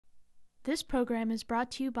This program is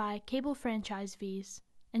brought to you by cable franchise fees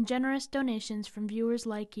and generous donations from viewers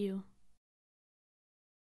like you.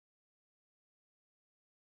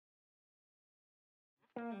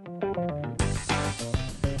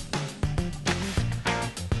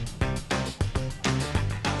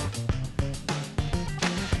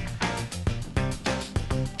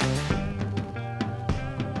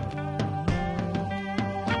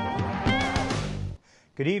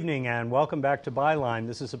 Good evening and welcome back to Byline.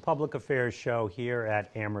 This is a public affairs show here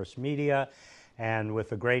at Amherst Media, and with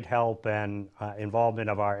the great help and involvement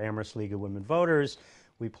of our Amherst League of Women Voters,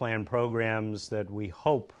 we plan programs that we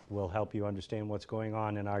hope will help you understand what's going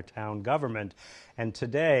on in our town government. And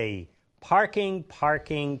today, parking,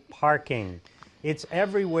 parking, parking. It's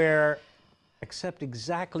everywhere except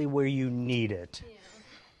exactly where you need it. Yeah.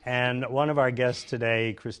 And one of our guests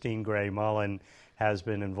today, Christine Gray-Mullen, has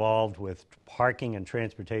been involved with parking and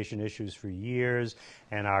transportation issues for years,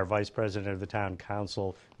 and our Vice President of the Town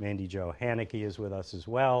Council, Mandi-Jo Hanneke, is with us as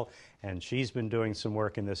well, and she's been doing some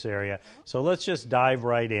work in this area. So let's just dive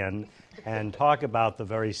right in and talk about the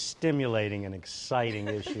very stimulating and exciting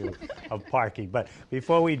issue of parking. But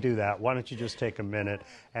before we do that, why don't you just take a minute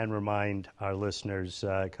and remind our listeners,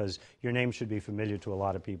 because your name should be familiar to a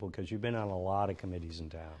lot of people, because you've been on a lot of committees in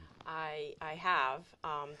town. I have.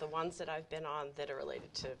 The ones that I've been on that are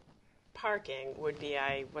related to parking would be,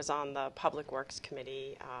 I was on the Public Works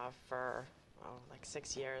Committee for like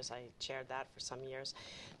 6 years. I chaired that for some years.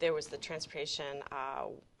 There was the Transportation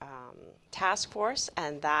Task Force,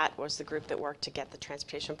 and that was the group that worked to get the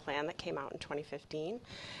transportation plan that came out in 2015.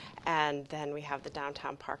 And then we have the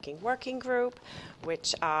Downtown Parking Working Group,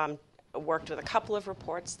 which worked with a couple of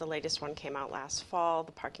reports. The latest one came out last fall,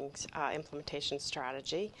 the Parking Implementation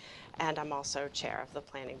Strategy, and I'm also chair of the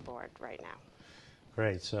Planning Board right now.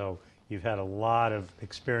 Great. So you've had a lot of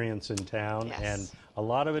experience in town, yes, and a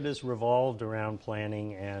lot of it is revolved around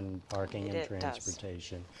planning and parking and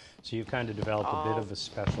transportation. So you've kind of developed a bit of a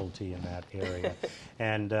specialty in that area.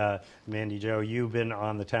 And Mandi-Jo, you've been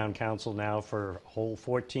on the town council now for a whole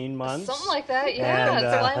 14 months. Something like that, yeah. And,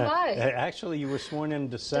 it's flying by. Actually, you were sworn in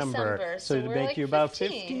December, so to make like you about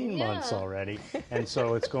 15 months already. And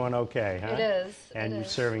so it's going okay, huh? It is. And you're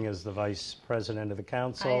serving as the vice president of the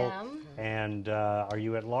council. I am. And are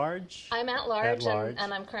you at large? I'm at large,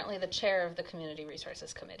 and I'm currently the chair of the Community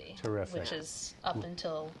Resources Committee. Terrific. Which is up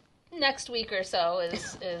until next week or so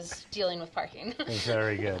is dealing with parking.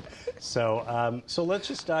 Very good. So, so let's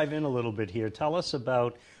just dive in a little bit here. Tell us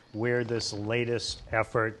about where this latest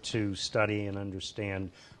effort to study and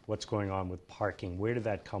understand what's going on with parking, where did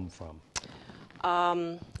that come from?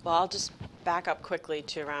 Well, I'll just back up quickly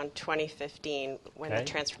to around 2015 when the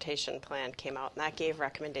transportation plan came out, and that gave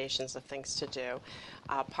recommendations of things to do.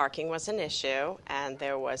 Parking was an issue, and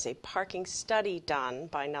there was a parking study done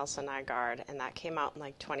by Nelson Nygaard, and that came out in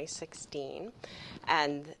like 2016.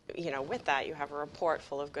 And, you know, with that, you have a report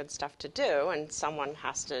full of good stuff to do, and someone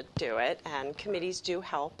has to do it, and committees do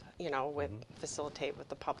help, you know, with facilitate with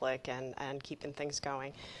the public and keeping things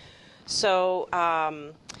going. So,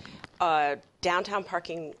 Downtown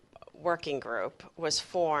Parking Working Group was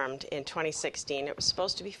formed in 2016. It was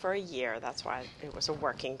supposed to be for a year. That's why it was a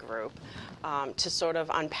working group, to sort of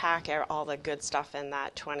unpack all the good stuff in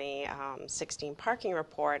that 2016 parking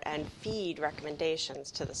report and feed recommendations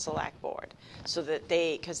to the select board so that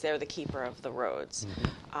because they're the keeper of the roads.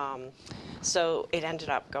 So it ended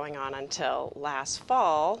up going on until last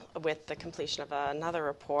fall with the completion of another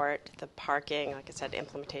report, the parking, like I said,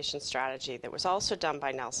 implementation strategy that was also done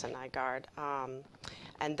by Nelson Nygaard.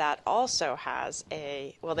 And that also has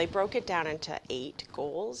they broke it down into 8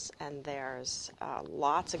 goals, and there's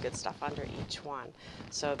lots of good stuff under each one.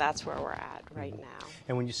 So that's where we're at right now.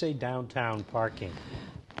 And when you say downtown parking?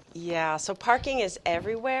 Yeah, so parking is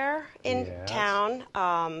everywhere in town,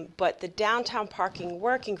 but the Downtown Parking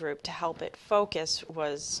Working Group, to help it focus,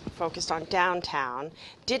 was focused on downtown,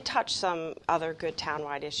 did touch some other good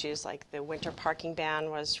townwide issues, like the winter parking ban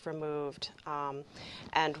was removed,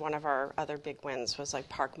 and one of our other big wins was like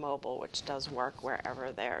Park Mobile, which does work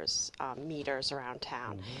wherever there's meters around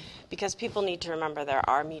town. Because people need to remember there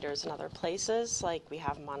are meters in other places, like we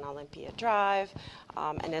have them on Olympia Drive,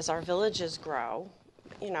 and as our villages grow,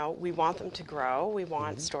 you know, we want them to grow. We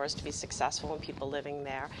want stores to be successful and people living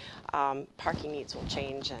there. Parking needs will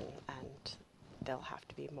change, and there'll have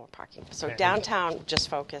to be more parking. So downtown just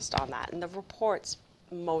focused on that, and the reports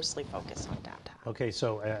mostly focus on downtown. Okay,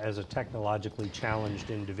 so as a technologically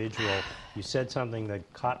challenged individual, you said something that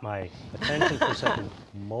caught my attention for a second.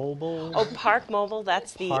 Mobile? Oh, Park Mobile,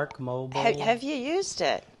 that's the... Park Mobile? Have you used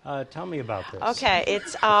it? Tell me about this. Okay,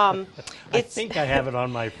 I think I have it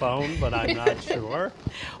on my phone, but I'm not sure.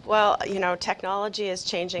 Well, you know, technology is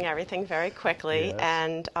changing everything very quickly, Yes,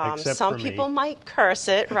 and except some for me. people might curse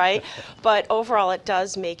it, right? But overall, it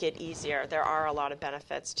does make it easier. There are a lot of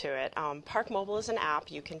benefits to it. Park Mobile is an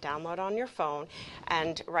app you can download on your phone,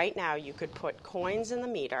 and right now you could put coins in the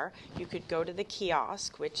meter. You could go to the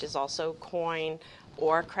kiosk, which is also coin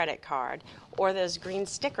or credit card, or there's green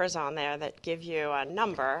stickers on there that give you a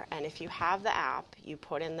number, and if you have the app, you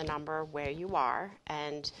put in the number where you are,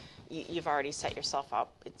 and you've already set yourself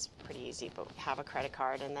up. It's pretty easy, but have a credit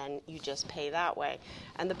card, and then you just pay that way.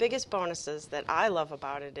 And the biggest bonuses that I love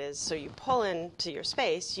about it is, so you pull into your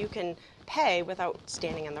space, you can pay without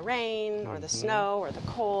standing in the rain or the snow or the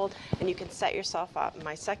cold, and you can set yourself up.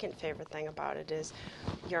 My second favorite thing about it is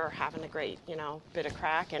you're having a great, you know, bit of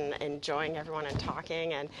crack and enjoying everyone and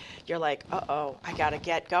talking, and you're like, uh-oh, I got to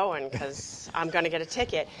get going because I'm going to get a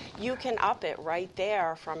ticket. You can up it right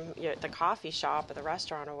there from the coffee shop or the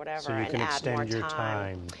restaurant or whatever, So you and can add more extend your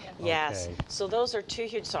time. Yes. Okay. So those are two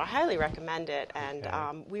huge. So I highly recommend it. And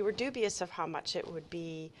Okay. we were dubious of how much it would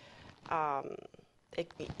be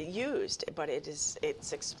used, but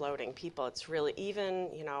it's exploding. People, it's really, even,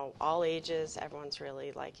 you know, all ages, everyone's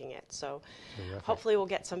really liking it. So Terrific. hopefully we'll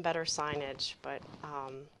get some better signage, but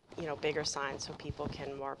you know, bigger signs so people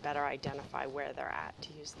can better identify where they're at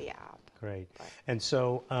to use the app. Great. And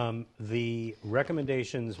so the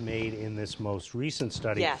recommendations made in this most recent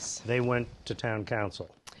study, Yes. they went to town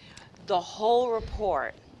council. The whole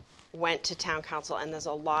report went to town council, and there's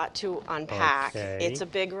a lot to unpack. Okay. It's a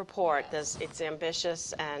big report. It's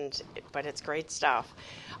ambitious, but it's great stuff.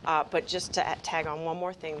 But just to tag on one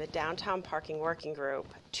more thing, the Downtown Parking Working Group,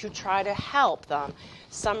 to try to help them,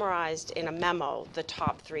 summarized in a memo the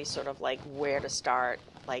top three, sort of like where to start.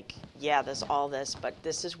 Like, yeah, there's all this, but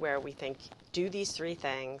this is where we think do these three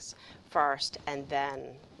things first and then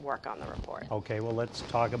work on the report. Okay, well, let's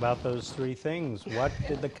talk about those three things. What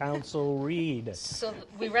did the council read? So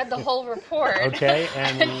we read the whole report. Okay,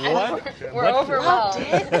 and what? We're overwhelmed.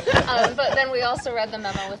 But then we also read the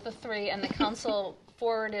memo with the three, and the council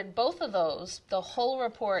forwarded both of those, the whole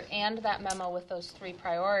report and that memo with those three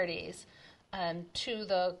priorities, to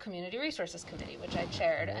the Community Resources Committee, which I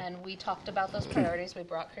chaired. And we talked about those priorities. We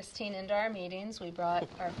brought Christine into our meetings. We brought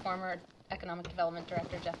our former Economic Development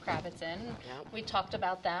Director, Jeff Kravitz, in. Yep. We talked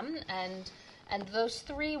about them, and those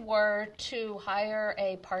three were to hire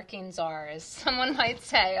a parking czar, as someone might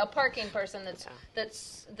say, a parking person that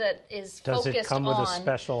is Does focused it come on. with a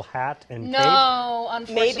special hat and cape? No,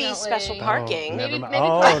 unfortunately. Maybe special parking. Maybe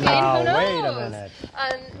Oh, parking. now, Who wait a knows? minute.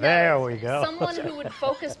 No, There we go. Someone who would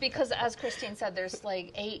focus, because as Christine said, there's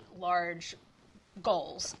like 8 large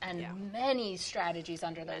goals and many strategies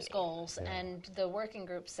under those goals, and the working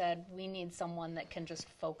group said we need someone that can just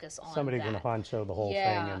focus on Somebody that. can honcho the whole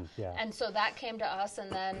thing. And so that came to us,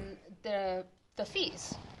 and then the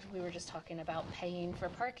fees. We were just talking about paying for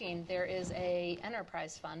parking. There is a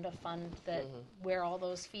enterprise fund, a fund that where all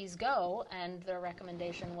those fees go, and their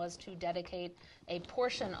recommendation was to dedicate a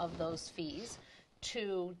portion of those fees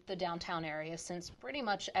to the downtown area, since pretty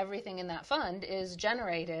much everything in that fund is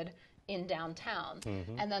generated in downtown.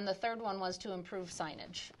 And then the third one was to improve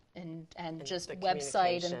signage and just the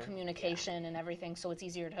website and communication and everything, so it's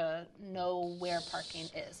easier to know where parking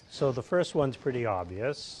is. So the first one's pretty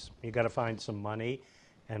obvious. You got to find some money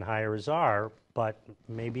and hire a czar, but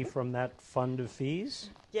maybe from that fund of fees?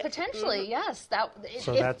 Yeah. Potentially, yes.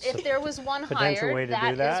 So that's if there was one potential way hired,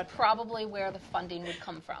 to do that? is probably where the funding would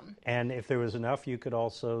come from. And if there was enough, you could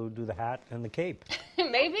also do the hat and the cape.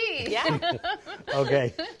 Maybe. Yeah.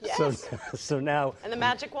 Okay. Yes. So now. And the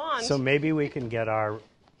magic wand. So maybe we can get our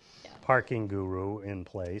parking guru in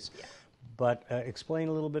place. Yeah. But explain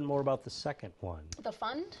a little bit more about the second one. The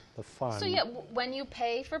fund? The fund. So yeah, when you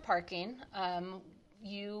pay for parking,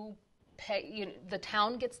 you pay. The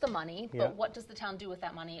town gets the money, but what does the town do with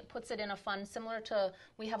that money? It puts it in a fund similar to,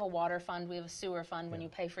 we have a water fund, we have a sewer fund. When you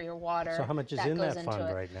pay for your water, So how much is in goes that into fund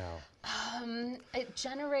it. right now? It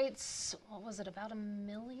generates, what was it, about $1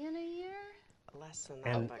 million a year? Less than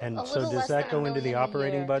that. but- And A so little does less that than go $1 into the million a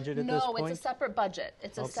operating year. budget at this No, point? it's a separate budget.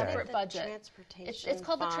 It's a Okay. separate The budget. transportation It's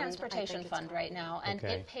called the fund, I transportation think it's fund right now, and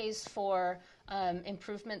Okay. it pays for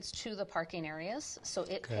improvements to the parking areas. So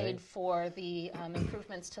it Okay. paid for the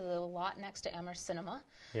improvements to the lot next to Amherst Cinema.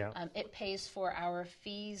 Yeah. It pays for our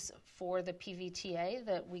fees for the PVTA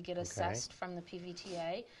that we get assessed from the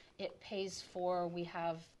PVTA. It pays for, we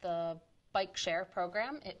have the bike share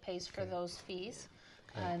program. It pays for those fees.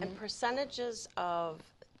 And percentages of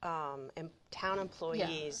town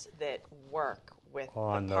employees that work with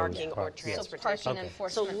On the those parking or parks, yes. So transportation. parking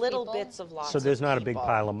enforcement So little people. bits of lots So there's of not a big people.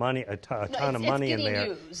 pile of money, a ton of it's money in getting there.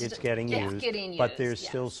 used. It's getting It's used. getting But used, there's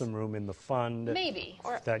still yes. some room in the fund Maybe.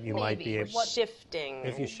 that you might be maybe. able. Shifting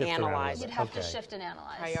If you and shift around a little analyzing. You'd have to Okay. shift and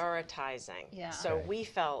analyze. Prioritizing. Yeah. So Okay. we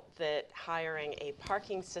felt that hiring a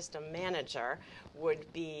parking system manager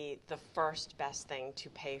would be the first best thing to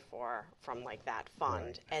pay for from like that fund.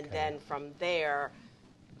 Right, And okay. then from there,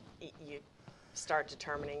 you start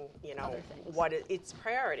determining, Other things. what its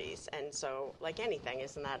priorities. And so like anything,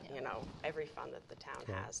 isn't that, every fund that the town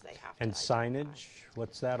has, they have to And identify. signage,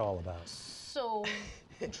 what's that all about? So,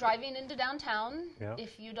 driving into downtown, Yeah.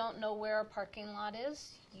 if you don't know where a parking lot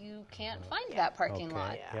is, you can't find that parking Okay,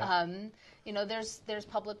 lot. yeah. There's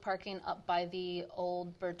public parking up by the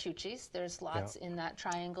old Bertucci's. There's lots in that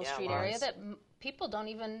Triangle Yeah, Street area lots. that people don't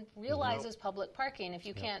even realize is public parking. If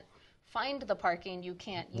you can't find the parking, you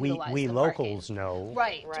can't utilize We the locals parking. know.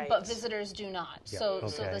 Right, Right. but visitors do not. Yeah, So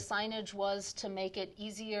okay. the signage was to make it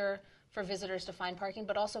easier for visitors to find parking,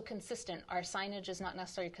 but also consistent. Our signage is not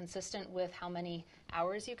necessarily consistent with how many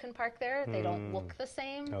hours you can park there. They don't look the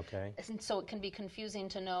same. Okay. And so it can be confusing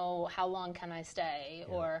to know how long can I stay,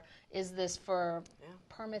 or is this for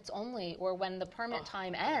permits only, or when the permit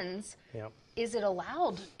time ends, Yep. is it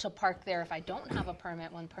allowed to park there if I don't have a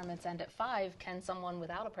permit? When permits end at 5, can someone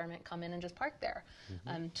without a permit come in and just park there?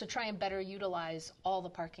 To try and better utilize all the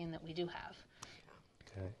parking that we do have.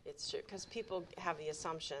 Okay. It's true, because people have the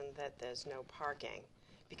assumption that there's no parking,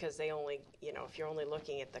 because they only, if you're only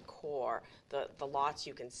looking at the core, the lots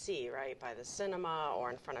you can see, right, by the cinema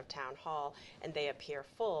or in front of Town Hall, and they appear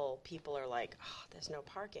full, people are like, oh, there's no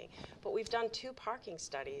parking. But we've done 2 parking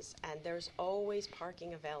studies, and there's always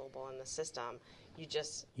parking available in the system. You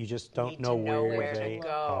just don't need know to know where to they go.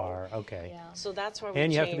 are. Okay. Yeah. So that's why we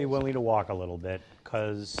And you have to be changed- willing to walk a little bit,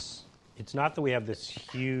 because it's not that we have this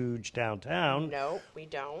huge downtown, No, we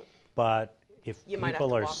don't. but if You might have people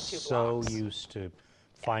to are walk 2 so blocks. used to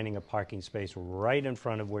finding a parking space right in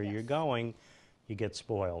front of where you're going, you get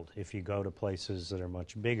spoiled. If you go to places that are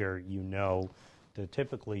much bigger, you know that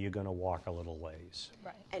typically you're going to walk a little ways.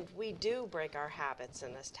 Right. And we do break our habits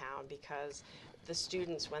in this town, because the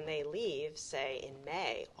students, when they leave, say in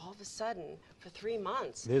May, all of a sudden, for 3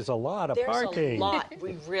 months, There's a lot of there's parking. a lot.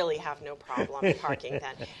 We really have no problem parking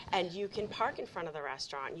then. And you can park in front of the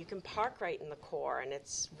restaurant. You can park right in the core, and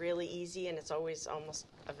it's really easy, and it's always almost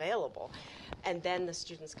available. And then the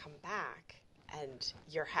students come back, and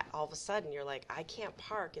all of a sudden you're like, I can't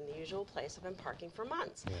park in the usual place I've been parking for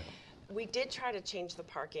months. We did try to change the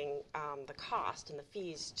parking, the cost and the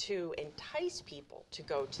fees to entice people to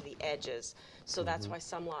go to the edges. So that's why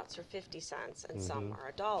some lots are 50 cents and some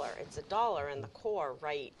are $1. It's $1 in the core,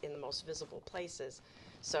 right in the most visible places.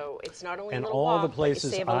 So it's not only And a little all walk, the but you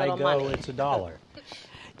places save a I little go, money. it's $1.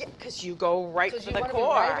 Yeah, because you go right Because for you the want to be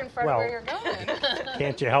core. right in front Well- of where you're going.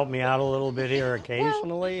 Can't you help me out a little bit here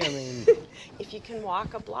occasionally? I mean, If you can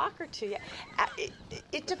walk a block or 2,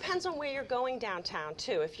 it depends on where you're going downtown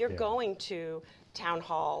too. If you're Yeah. going to Town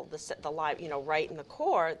Hall, the live, right in the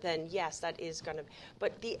core, then yes, that is going to.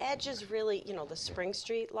 But the edge is really, the Spring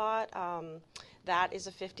Street lot. That is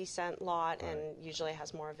a 50-cent lot, and usually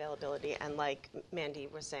has more availability. And like Mandy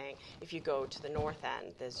was saying, if you go to the north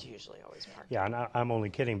end, there's usually always parking. yeah, and I'm only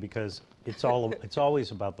kidding, because it's always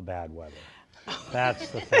about the bad weather. That's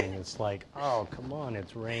the thing. It's like, oh, come on,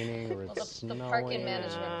 it's raining or Well, it's the snowing. parking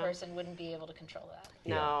management person wouldn't be able to control that.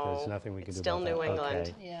 Yeah, No, there's nothing we can it's do still about that. New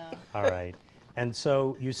England. Okay. Yeah. All right. And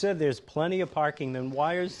so you said there's plenty of parking. Then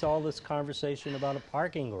why is all this conversation about a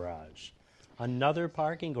parking garage? Another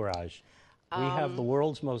parking garage. We have the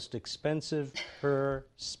world's most expensive per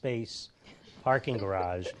space parking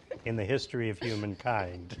garage in the history of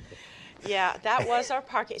humankind. Yeah, that was our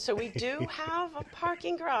parking. So we do have a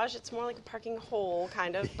parking garage. It's more like a parking hole,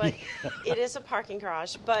 kind of, but it is a parking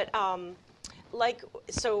garage. But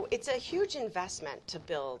so it's a huge investment to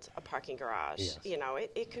build a parking garage. Yes.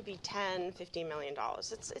 It could be $10, $15 million.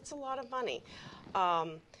 It's a lot of money,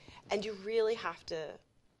 and you really have to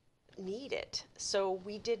need it. So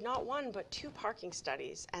we did not 1 but 2 parking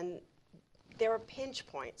studies, and there are pinch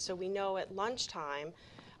points. So we know at lunchtime,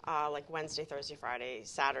 like Wednesday, Thursday, Friday,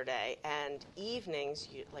 Saturday, and evenings,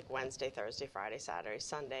 like Wednesday, Thursday, Friday, Saturday,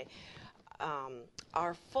 Sunday,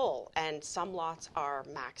 are full, and some lots are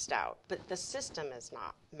maxed out, but the system is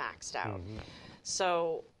not maxed out.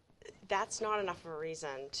 So that's not enough of a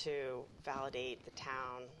reason to validate the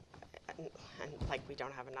town. And like we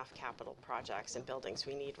don't have enough capital projects and buildings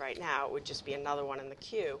we need right now, it would just be another one in the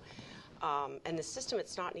queue. And the system,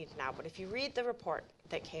 it's not needed now. But if you read the report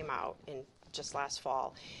that came out in just last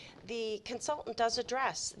fall, the consultant does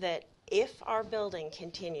address that If our building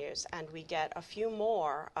continues and we get a few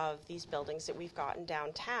more of these buildings that we've got in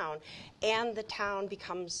downtown, and the town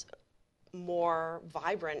becomes more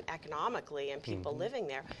vibrant economically and people living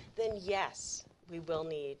there, then yes, we will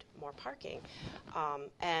need more parking.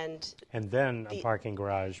 And then a parking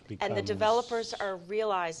garage becomes... And the developers are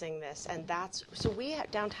realizing this, and that's, so we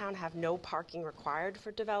downtown have no parking required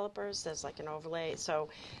for developers. There's like an overlay, so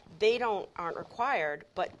they aren't required,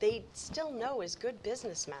 but they still know as good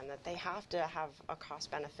businessmen that they have to have a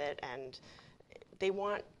cost benefit, and they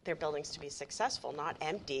want their buildings to be successful, not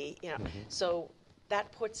empty, you know. So that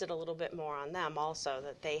puts it a little bit more on them also,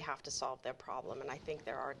 that they have to solve their problem. And I think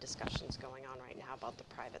there are discussions going on right now about the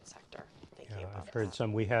private sector thinking about I've heard that.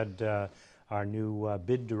 some. We had our new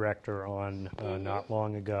bid director on not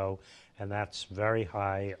long ago, and that's very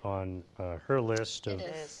high on her list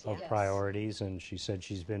of priorities. And she said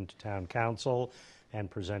she's been to town council and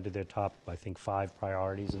presented their top, I think, 5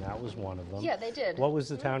 priorities, and that was one of them. Yeah, they did. What was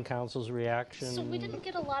the town council's reaction? So we didn't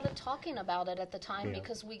get a lot of talking about it at the time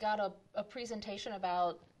because we got a presentation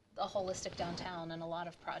about a holistic downtown and a lot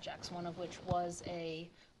of projects, one of which was a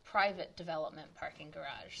private development parking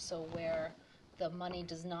garage, so where the money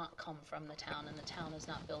does not come from the town and the town is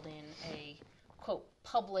not building a, quote,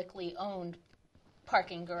 publicly owned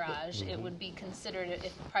parking garage. It would be considered,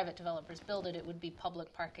 if private developers build it, it would be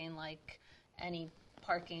public parking like any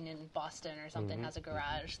parking in Boston or something has a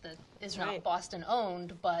garage that is not Boston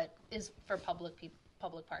owned but is for public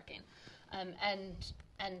parking, and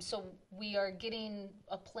so we are getting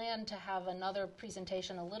a plan to have another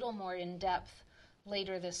presentation a little more in depth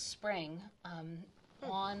later this spring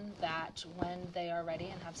on that when they are ready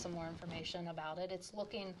and have some more information about it. It's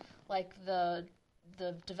looking like the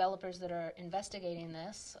developers that are investigating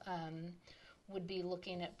this would be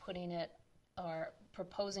looking at putting it or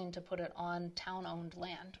proposing to put it on town-owned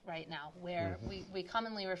land right now, where we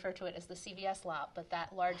commonly refer to it as the CVS lot, but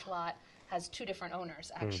that large lot has 2 different owners,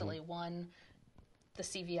 actually. One, the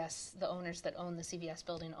CVS, the owners that own the CVS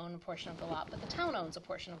building own a portion of the lot, but the town owns a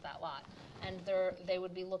portion of that lot. And they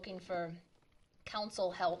would be looking for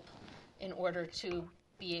council help in order to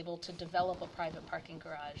be able to develop a private parking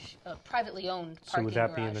garage, a privately owned parking garage. So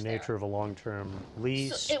would that be in the nature of a long-term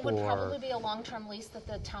lease? So it would probably be a long-term lease that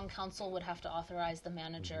the town council would have to authorize the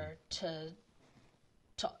manager to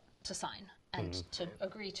sign and to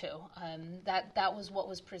agree to. That was what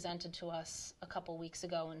was presented to us a couple weeks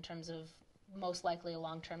ago in terms of most likely a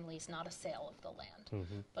long-term lease, not a sale of the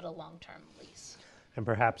land, but a long-term lease. And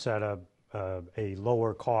perhaps at a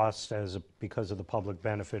lower cost because of the public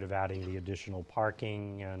benefit of adding the additional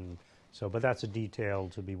parking, and so, but that's a detail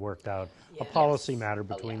to be worked out, a policy matter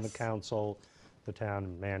between the council, the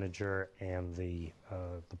town manager, and the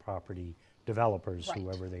property developers,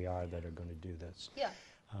 whoever they are that are going to do this. Yeah.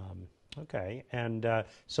 Okay, and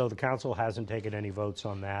so the council hasn't taken any votes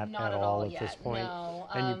on that Not at all at this point? No.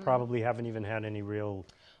 And you probably haven't even had any real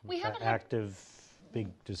active big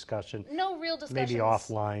discussion? No real discussions. Maybe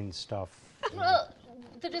offline stuff. Well,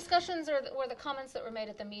 the discussions or the comments that were made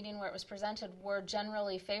at the meeting where it was presented were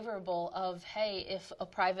generally favorable of, hey, if a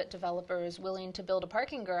private developer is willing to build a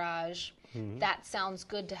parking garage, that sounds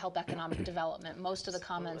good to help economic development. Most of the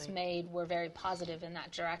comments made were very positive in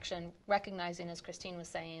that direction, recognizing, as Christine was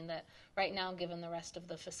saying, that right now, given the rest of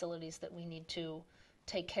the facilities that we need to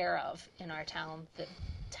take care of in our town, that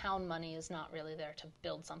town money is not really there to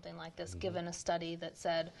build something like this, given a study that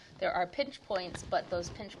said there are pinch points, but those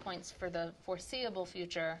pinch points for the foreseeable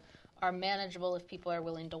future are manageable if people are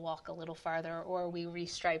willing to walk a little farther, or we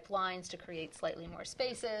restripe lines to create slightly more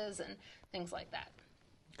spaces and things like that.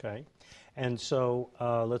 Okay. And so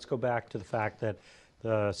let's go back to the fact that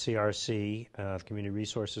the CRC, the Community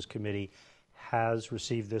Resources Committee, has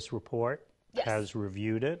received this report, has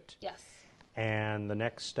reviewed it. Yes. And the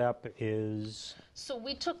next step is? So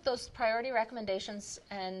we took those priority recommendations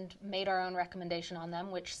and made our own recommendation on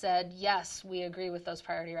them, which said, yes, we agree with those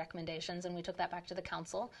priority recommendations, and we took that back to the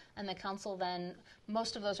council. And the council then,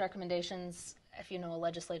 most of those recommendations, if you know, a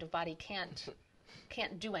legislative body can't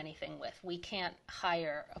do anything with. We can't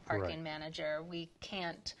hire a parking manager. We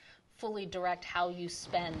can't fully direct how you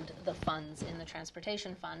spend the funds in the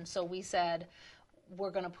transportation fund. So we said, we're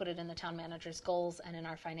going to put it in the town manager's goals and in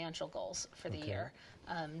our financial goals for the year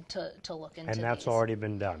to look into. And that's already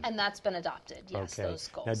been done? And that's been adopted, yes, those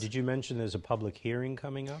goals. Now, did you mention there's a public hearing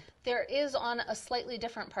coming up? There is on a slightly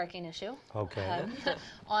different parking issue. Okay.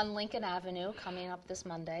 On Lincoln Avenue coming up this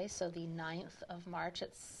Monday, so the 9th of March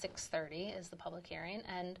at 6:30 is the public hearing.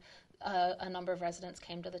 And a number of residents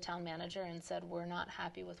came to the town manager and said, we're not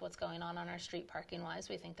happy with what's going on our street parking-wise.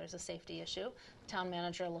 We think there's a safety issue. The town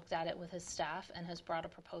manager looked at it with his staff and has brought a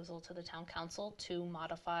proposal to the town council to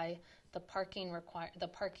modify the parking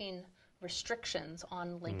restrictions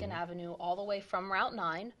on Lincoln Avenue all the way from Route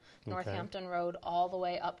 9, Northampton Road, all the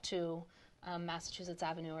way up to Massachusetts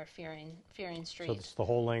Avenue or Fearing Street. So it's the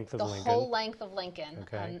whole length of Lincoln? The whole length of Lincoln.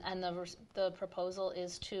 Okay. And the proposal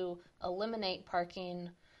is to eliminate parking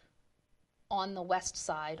on the west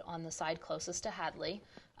side, on the side closest to Hadley,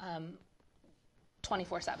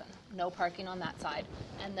 24/7. No parking on that side.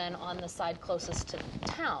 And then on the side closest to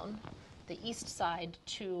town, the east side,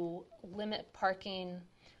 to limit parking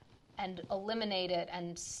and eliminate it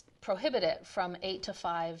and prohibit it from 8 to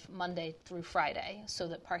 5 Monday through Friday, so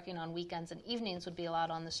that parking on weekends and evenings would be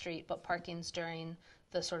allowed on the street, but parkings during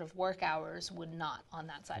the sort of work hours would not on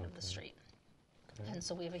that side of the street. And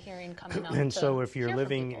so we have a hearing coming up. And so if you're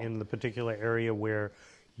living in the particular area where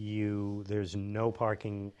there's no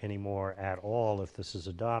parking anymore at all, if this is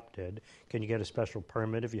adopted, can you get a special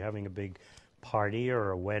permit if you're having a big party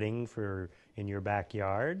or a wedding in your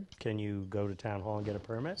backyard? Can you go to town hall and get a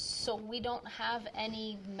permit? So we don't have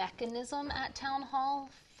any mechanism at town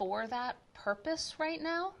hall for that purpose right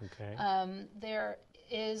now. Okay.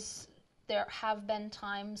 There have been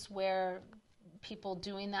times where people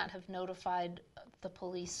doing that have notified the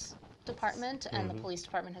police department, and the police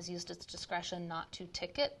department has used its discretion not to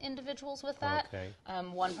ticket individuals with that. Okay.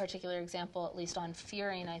 One particular example, at least on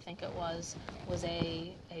Fearing, I think it was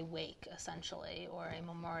a wake, essentially, or a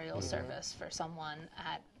memorial service for someone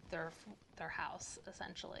at their house,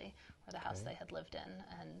 essentially, or the house they had lived in,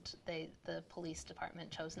 and the police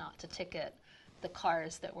department chose not to ticket the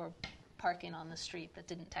cars that were parking on the street that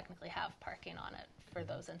didn't technically have parking on it for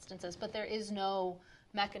those instances. But there is no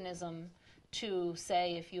mechanism to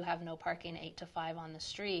say if you have no parking 8 to 5 on the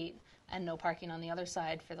street and no parking on the other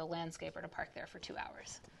side for the landscaper to park there for 2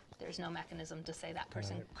 hours. There's no mechanism to say that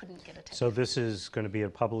person couldn't get a ticket. So this is going to be a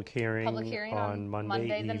public hearing on Monday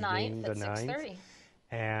the evening, 9th at 6:30.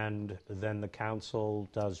 And then the council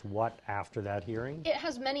does what after that hearing? It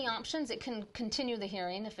has many options. It can continue the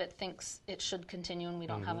hearing if it thinks it should continue and we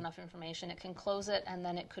don't have enough information. It can close it, and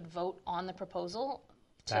then it could vote on the proposal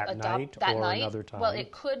to that adopt night that or night. Another time? Well,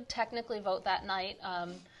 it could technically vote that night.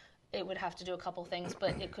 It would have to do a couple things,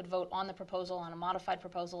 but it could vote on the proposal, on a modified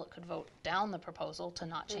proposal. It could vote down the proposal to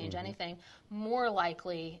not change anything. More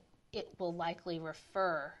likely, it will likely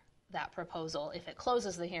refer that proposal, if it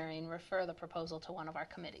closes the hearing, refer the proposal to one of our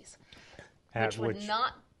committees, which would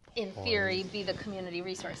not, in theory, be the community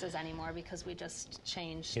resources anymore, because we just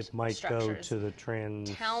changed It might structures. go to the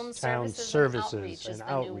Town services and outreach is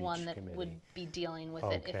the new one that would be dealing with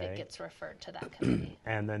it if it gets referred to that committee.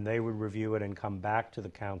 And then they would review it and come back to the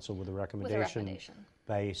council with a recommendation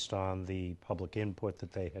based on the public input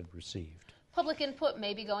that they had received. Public input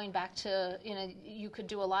may be going back to, you could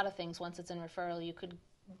do a lot of things once it's in referral. You could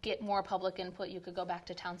get more public input. You could go back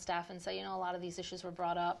to town staff and say, a lot of these issues were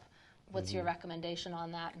brought up. What's your recommendation on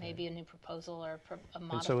that? Maybe a new proposal or a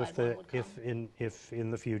modified one would come. If in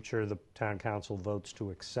the future the town council votes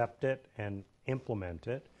to accept it and implement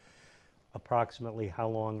it, approximately how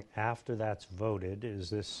long after that's voted? Is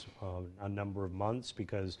this a number of months?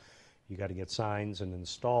 Because you got to get signs and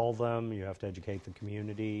install them. You have to educate the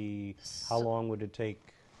community. How long would it take?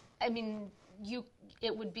 I mean,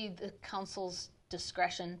 it would be the council's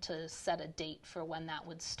discretion to set a date for when that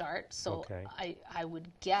would start. So I would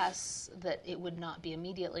guess that it would not be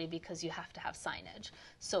immediately, because you have to have signage.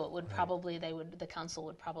 So it would probably, the council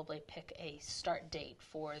would probably pick a start date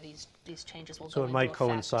for these changes. So it might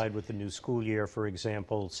coincide with the new school year, for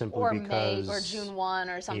example, simply because... Or May or June 1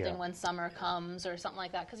 or something when summer comes or something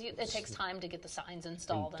like that, because it takes time to get the signs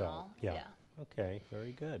installed and all. Yeah. Okay,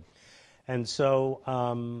 very good. And so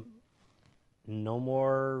no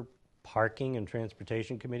more parking and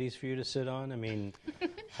transportation committees for you to sit on? I mean,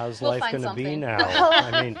 how's life going to be now?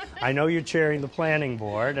 I mean, I know you're chairing the planning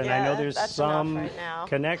board, and I know there's some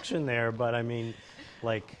connection there, but I mean,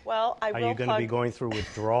 like, are you going to be going through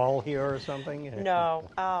withdrawal here or something? No,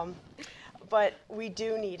 but we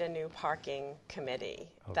do need a new parking committee.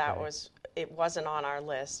 It wasn't on our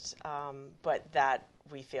list, but that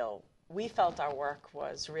we felt our work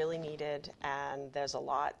was really needed, and there's a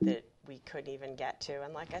lot that we couldn't even get to.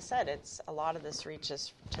 And like I said, a lot of this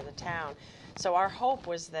reaches to the town. So our hope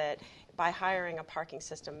was that by hiring a parking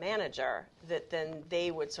system manager, that then they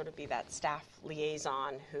would sort of be that staff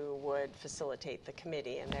liaison who would facilitate the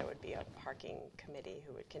committee, and there would be a parking committee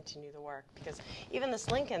who would continue the work. Because even this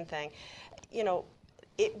Lincoln thing,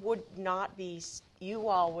 it would not be, you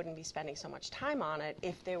all wouldn't be spending so much time on it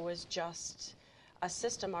if there was just a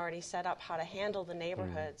system already set up how to handle the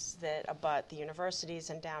neighborhoods that abut the universities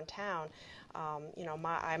and downtown. You know,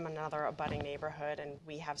 I'm another abutting neighborhood, and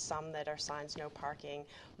we have some that are signs no parking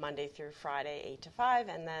Monday through Friday, 8 to 5,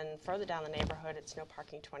 and then further down the neighborhood, it's no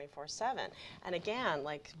parking 24/7. And again,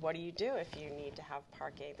 like, what do you do if you need to have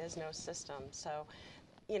parking? There's no system. So,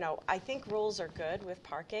 you know, I think rules are good with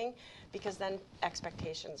parking because then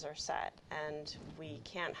expectations are set, and we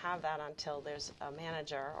can't have that until there's a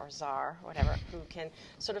manager or czar, whatever, who can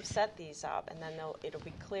sort of set these up, and then it'll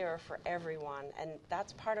be clearer for everyone. And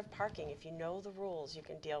that's part of parking. If you know the rules, you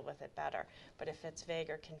can deal with it better. But if it's vague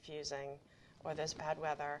or confusing, or there's bad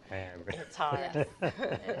weather, it's hard.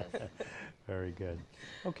 Very good.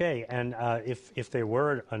 Okay, and if there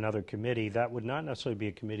were another committee, that would not necessarily be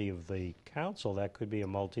a committee of the council. That could be a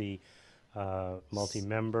multi-member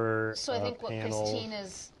So I think what panel. Christine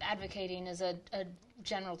is advocating is a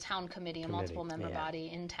general town committee, a multiple member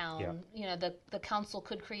body in town. Yeah. You know, the council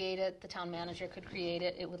could create it, the town manager could create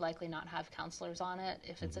it. It would likely not have councilors on it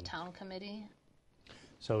if it's a town committee.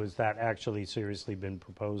 So has that actually seriously been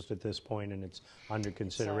proposed at this point, and it's under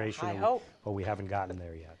consideration? I hope. Or we haven't gotten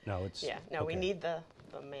there yet? No, it's... Yeah, no, we need the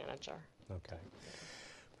manager. Okay.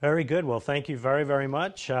 Very good. Well, thank you very, very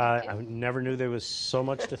much. I never knew there was so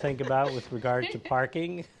much to think about with regard to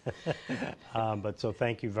parking. But so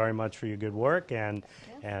thank you very much for your good work, and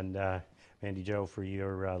Mandi-Jo for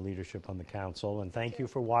your leadership on the council. And thank you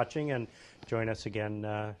for watching, and join us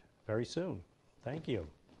again very soon. Thank you.